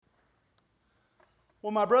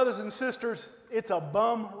Well, my brothers and sisters, it's a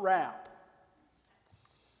bum rap.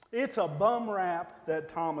 It's a bum rap that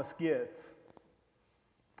Thomas gets.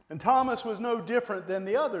 And Thomas was no different than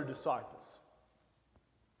the other disciples.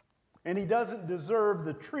 And he doesn't deserve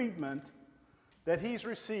the treatment that he's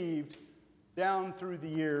received down through the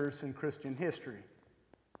years in Christian history.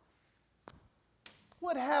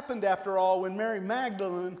 What happened, after all, when Mary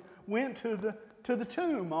Magdalene went to the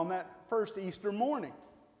tomb on that first Easter morning?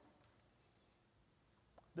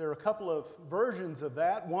 There are a couple of versions of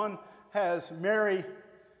that. One has Mary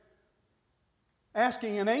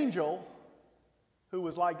asking an angel who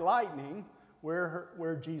was like lightning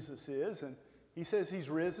where Jesus is, and he says he's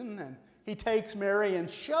risen, and he takes Mary and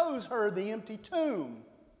shows her the empty tomb.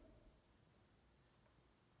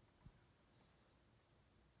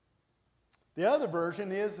 The other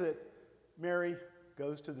version is that Mary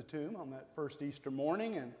goes to the tomb on that first Easter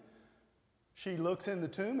morning, and she looks in the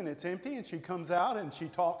tomb and it's empty, and she comes out and she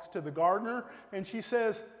talks to the gardener and she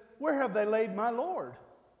says, "Where have they laid my Lord?"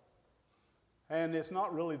 And it's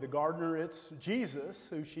not really the gardener, it's Jesus,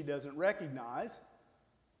 who she doesn't recognize.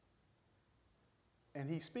 And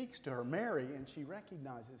he speaks to her, Mary, and she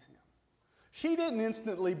recognizes him. She didn't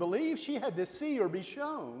instantly believe. She had to see or be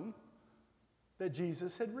shown that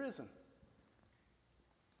Jesus had risen.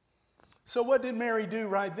 So what did Mary do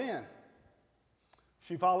right then?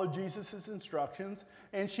 She followed Jesus' instructions,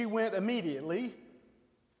 and she went immediately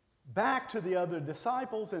back to the other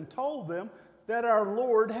disciples and told them that our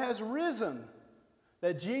Lord has risen,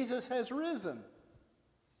 that Jesus has risen.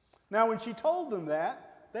 Now, when she told them that,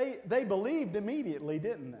 they believed immediately,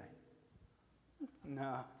 didn't they?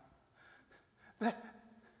 No.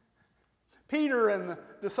 Peter and the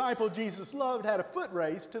disciple Jesus loved had a foot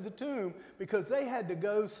race to the tomb because they had to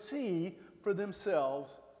go see for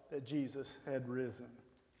themselves that Jesus had risen.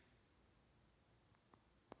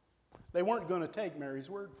 They weren't going to take Mary's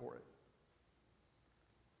word for it.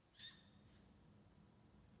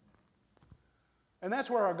 And that's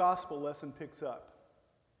where our gospel lesson picks up.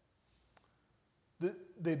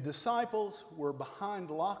 The disciples were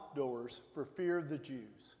behind locked doors for fear of the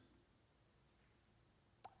Jews.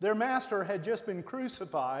 Their master had just been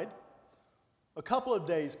crucified a couple of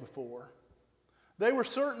days before. They were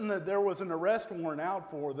certain that there was an arrest warrant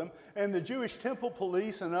out for them, and the Jewish temple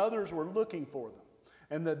police and others were looking for them,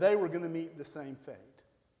 and that they were going to meet the same fate.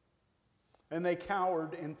 And they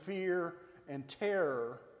cowered in fear and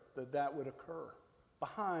terror that would occur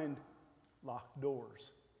behind locked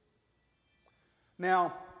doors.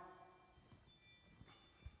 Now,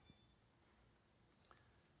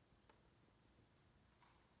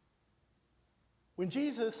 when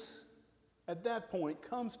Jesus at that point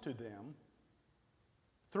comes to them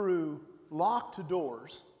through locked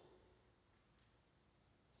doors,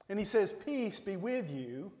 and he says, "Peace be with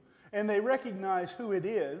you," and they recognize who it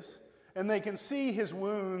is, and they can see his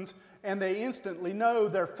wounds, and they instantly know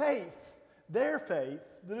their faith,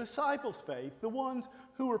 the disciples' faith, the ones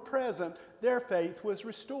who were present, their faith was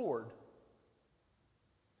restored.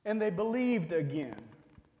 And they believed again.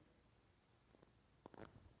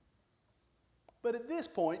 But at this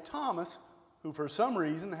point, Thomas, who for some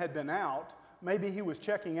reason had been out, maybe he was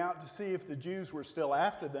checking out to see if the Jews were still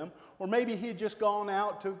after them, or maybe he had just gone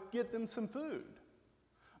out to get them some food.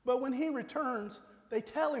 But when he returns, they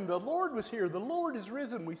tell him, "The Lord was here, the Lord is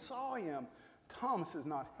risen, we saw him." Thomas is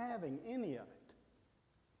not having any of it.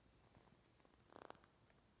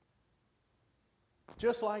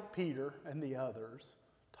 Just like Peter and the others,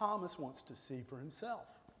 Thomas wants to see for himself.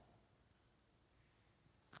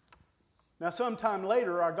 Now, sometime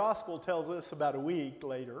later, our gospel tells us about a week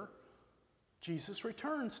later, Jesus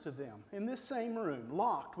returns to them in this same room,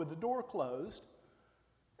 locked with the door closed,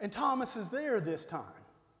 and Thomas is there this time.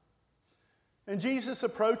 And Jesus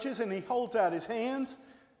approaches and he holds out his hands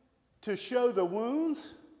to show the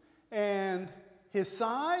wounds and his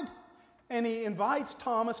side, and he invites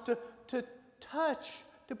Thomas to touch,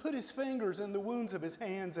 to put his fingers in the wounds of his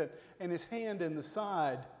hands and his hand in the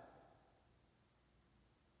side.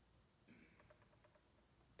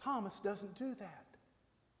 Thomas doesn't do that.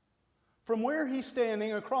 From where he's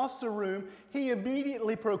standing across the room, he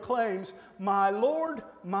immediately proclaims, "My Lord,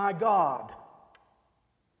 my God."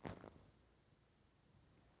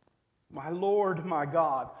 My Lord, my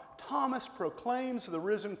God. Thomas proclaims the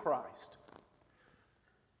risen Christ.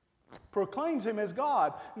 Proclaims him as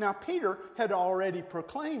God. Now, Peter had already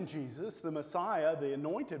proclaimed Jesus, the Messiah, the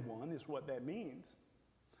anointed one, is what that means.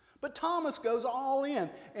 But Thomas goes all in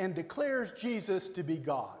and declares Jesus to be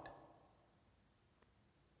God.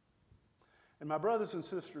 And my brothers and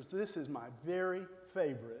sisters, this is my very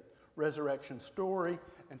favorite resurrection story,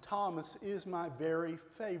 and Thomas is my very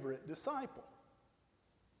favorite disciple.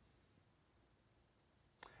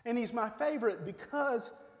 And he's my favorite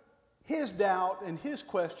because his doubt and his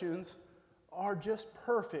questions are just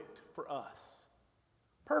perfect for us.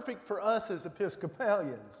 Perfect for us as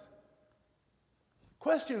Episcopalians.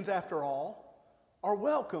 Questions, after all, are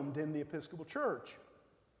welcomed in the Episcopal Church.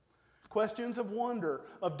 Questions of wonder,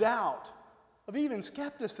 of doubt, of even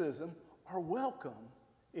skepticism are welcome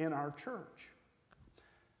in our church.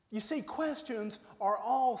 You see, questions are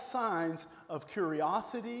all signs of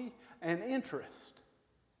curiosity and interest.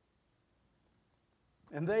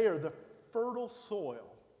 And they are the fertile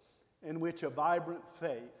soil in which a vibrant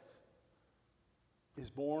faith is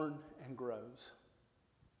born and grows.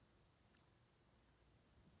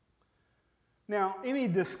 Now, any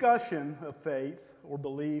discussion of faith or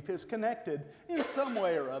belief is connected in some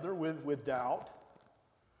way or other with doubt.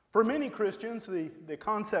 For many Christians, the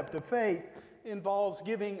concept of faith involves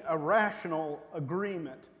giving a rational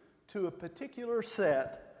agreement to a particular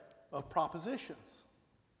set of propositions,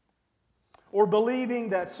 or believing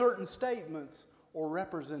that certain statements or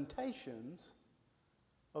representations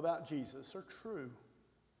about Jesus are true.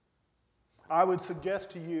 I would suggest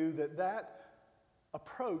to you that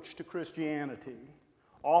approach to Christianity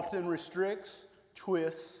often restricts,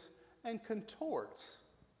 twists, and contorts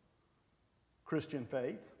Christian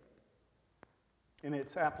faith in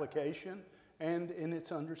its application and in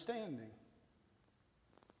its understanding.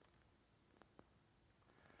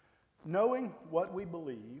 Knowing what we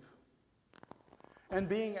believe and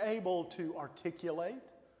being able to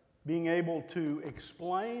articulate, being able to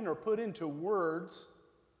explain or put into words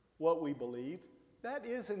what we believe, that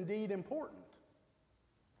is indeed important.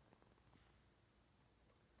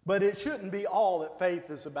 But it shouldn't be all that faith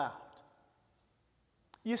is about.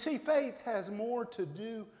 You see, faith has more to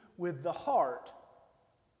do with the heart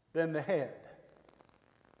than the head.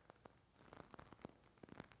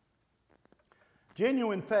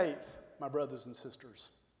 Genuine faith, my brothers and sisters,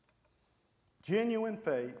 genuine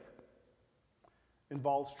faith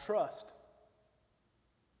involves trust.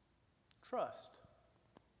 Trust.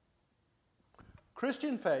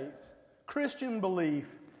 Christian faith, Christian belief,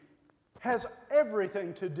 has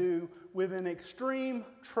everything to do with an extreme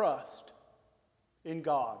trust in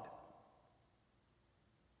God.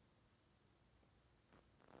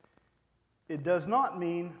 It does not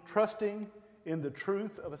mean trusting in the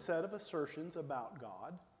truth of a set of assertions about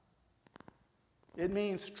God. It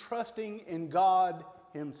means trusting in God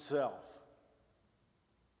Himself.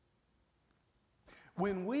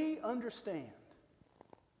 When we understand,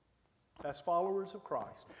 as followers of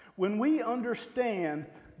Christ, when we understand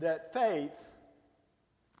that faith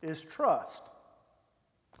is trust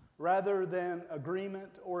rather than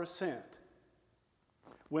agreement or assent,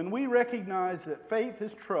 when we recognize that faith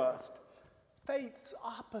is trust, faith's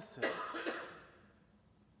opposite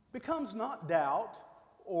becomes not doubt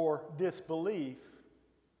or disbelief,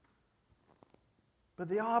 but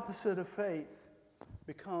the opposite of faith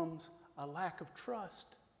becomes a lack of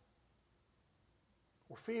trust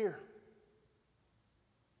or fear.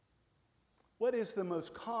 What is the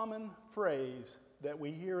most common phrase that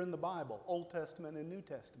we hear in the Bible, Old Testament and New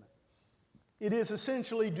Testament? It is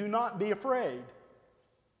essentially, do not be afraid.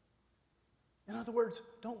 In other words,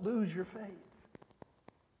 don't lose your faith.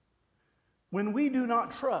 When we do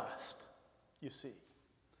not trust, you see,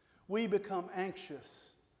 we become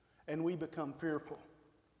anxious and we become fearful.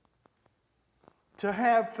 To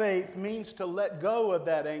have faith means to let go of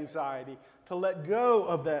that anxiety, to let go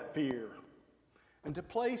of that fear, and to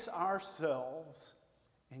place ourselves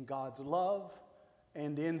in God's love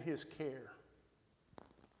and in His care.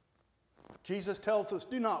 Jesus tells us,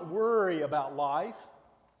 do not worry about life,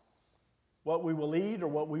 what we will eat or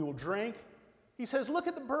what we will drink. He says, look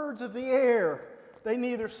at the birds of the air. They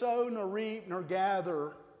neither sow nor reap nor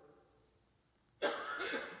gather,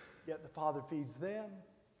 yet the Father feeds them.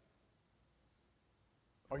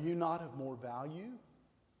 Are you not of more value?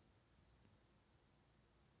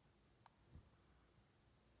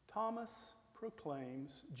 Thomas proclaims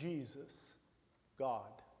Jesus God.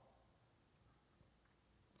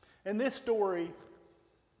 And this story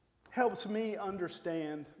helps me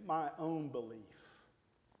understand my own belief.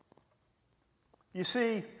 You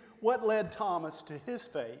see, what led Thomas to his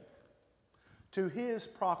faith, to his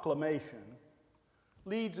proclamation,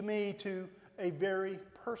 leads me to a very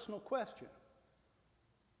personal question.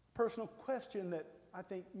 Personal question that I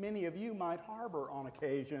think many of you might harbor on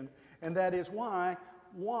occasion, and that is why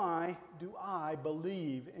do I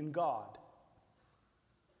believe in God?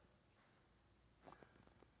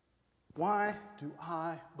 Why do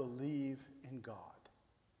I believe in God?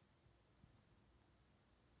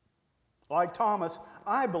 Like Thomas,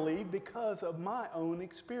 I believe because of my own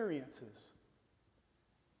experiences.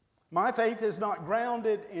 My faith is not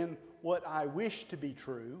grounded in what I wish to be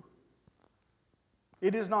true.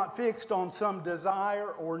 It is not fixed on some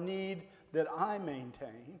desire or need that I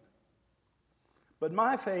maintain. But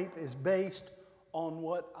my faith is based on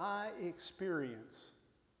what I experience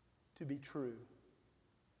to be true.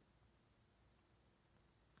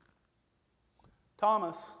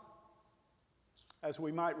 Thomas, as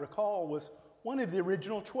we might recall, was one of the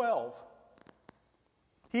original 12.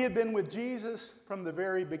 He had been with Jesus from the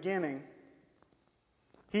very beginning.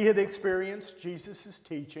 He had experienced Jesus'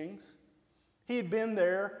 teachings. He had been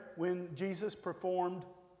there when Jesus performed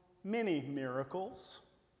many miracles.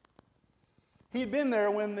 He had been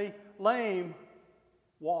there when the lame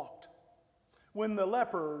walked, when the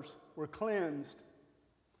lepers were cleansed,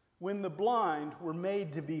 when the blind were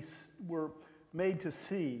made to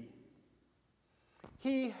see.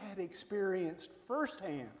 He had experienced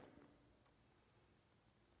firsthand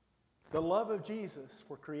the love of Jesus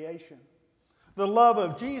for creation, the love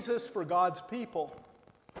of Jesus for God's people,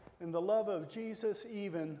 and the love of Jesus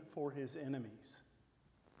even for his enemies.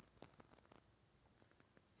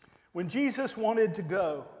 When Jesus wanted to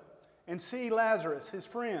go and see Lazarus, his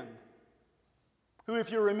friend, who,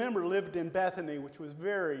 if you remember, lived in Bethany, which was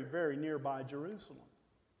very, very nearby Jerusalem.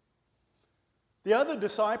 The other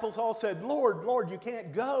disciples all said, "Lord, Lord, you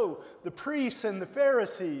can't go. The priests and the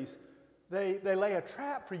Pharisees, they lay a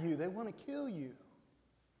trap for you. They want to kill you."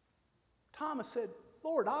 Thomas said,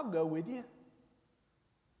 "Lord, I'll go with you."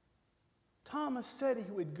 Thomas said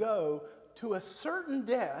he would go to a certain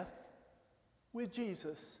death with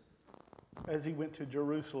Jesus as he went to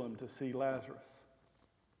Jerusalem to see Lazarus.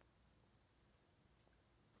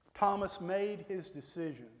 Thomas made his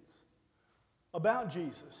decisions about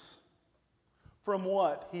Jesus from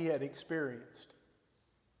what he had experienced.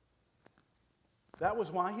 That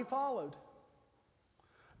was why he followed.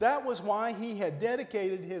 That was why he had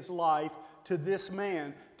dedicated his life to this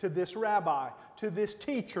man, to this rabbi, to this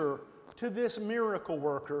teacher, to this miracle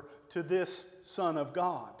worker, to this Son of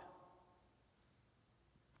God.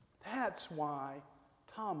 That's why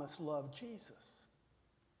Thomas loved Jesus.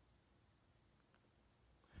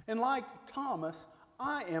 And like Thomas,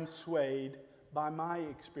 I am swayed by my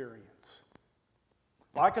experience.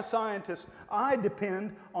 Like a scientist, I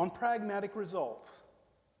depend on pragmatic results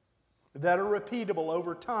that are repeatable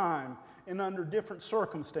over time and under different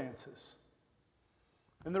circumstances.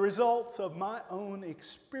 And the results of my own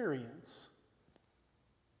experience,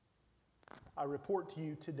 I report to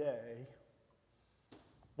you today.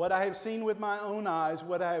 What I have seen with my own eyes,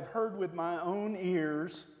 what I have heard with my own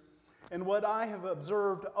ears, and what I have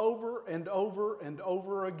observed over and over and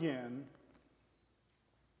over again,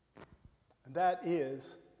 and that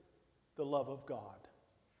is the love of God.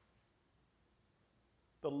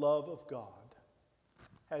 The love of God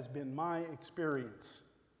has been my experience.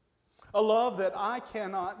 A love that I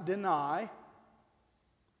cannot deny.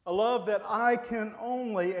 A love that I can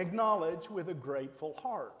only acknowledge with a grateful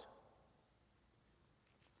heart.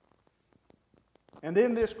 And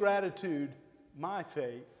in this gratitude, my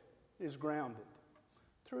faith is grounded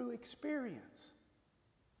through experience.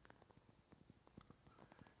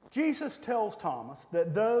 Jesus tells Thomas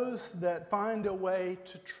that those that find a way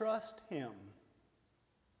to trust him,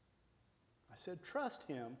 I said trust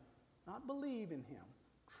him, not believe in him,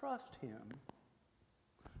 trust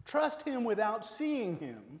him without seeing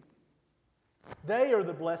him, they are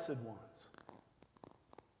the blessed ones.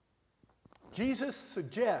 Jesus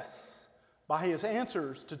suggests by his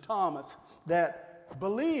answers to Thomas that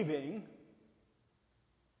believing,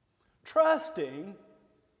 trusting,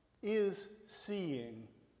 is seeing,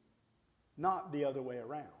 not the other way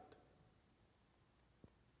around.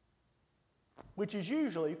 Which is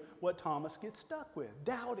usually what Thomas gets stuck with,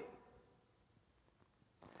 doubting.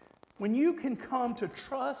 When you can come to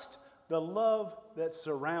trust the love that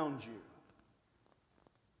surrounds you,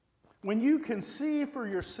 when you can see for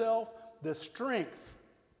yourself the strength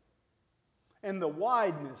and the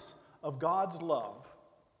wideness of God's love,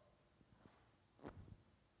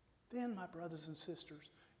 then, my brothers and sisters,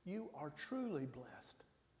 you are truly blessed.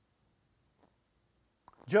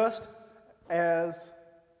 Just as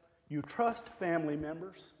you trust family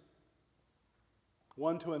members,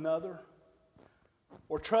 one to another,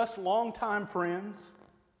 or trust longtime friends,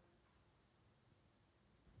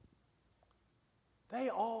 they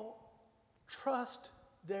all trust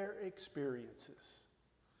their experiences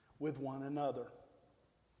with one another.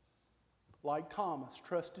 Like Thomas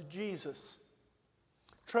trusted Jesus,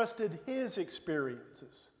 trusted his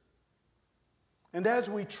experiences. And as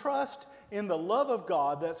we trust in the love of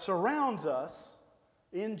God that surrounds us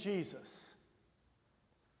in Jesus,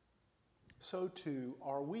 so too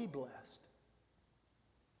are we blessed.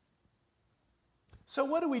 So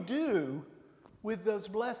what do we do with those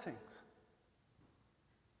blessings?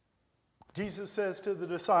 Jesus says to the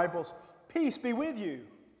disciples, "Peace be with you.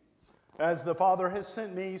 As the Father has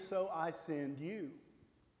sent me, so I send you."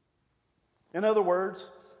 In other words,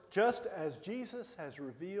 just as Jesus has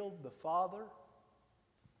revealed the Father,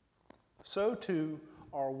 so too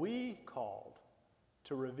are we called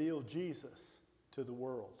to reveal Jesus to the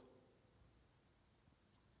world.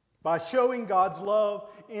 By showing God's love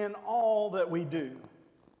in all that we do,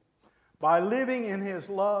 by living in His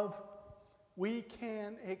love, we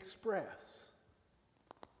can express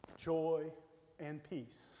joy and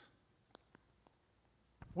peace.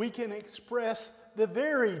 We can express the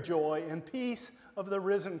very joy and peace of the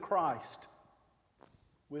risen Christ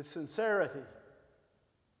with sincerity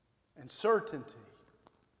and certainty,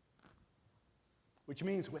 which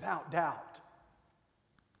means without doubt.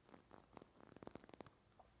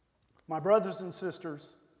 My brothers and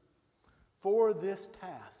sisters, for this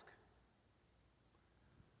task,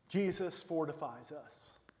 Jesus fortifies us.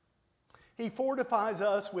 He fortifies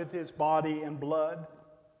us with His body and blood.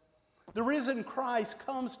 The risen Christ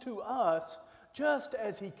comes to us just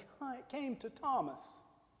as He came to Thomas,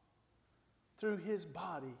 through His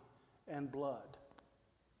body and blood.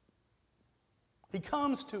 He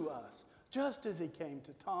comes to us just as He came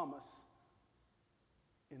to Thomas,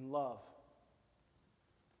 in love.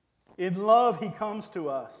 In love, He comes to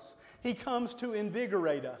us. He comes to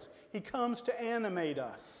invigorate us. He comes to animate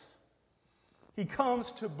us. He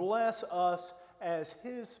comes to bless us as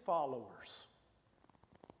His followers.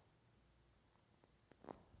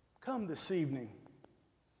 Come this evening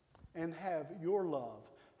and have your love,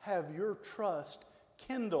 have your trust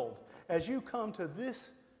kindled as you come to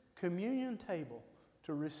this communion table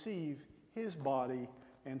to receive His body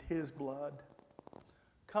and His blood.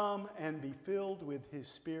 Come and be filled with His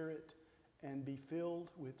Spirit and be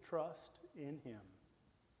filled with trust in Him.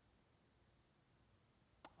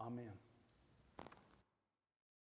 Amen.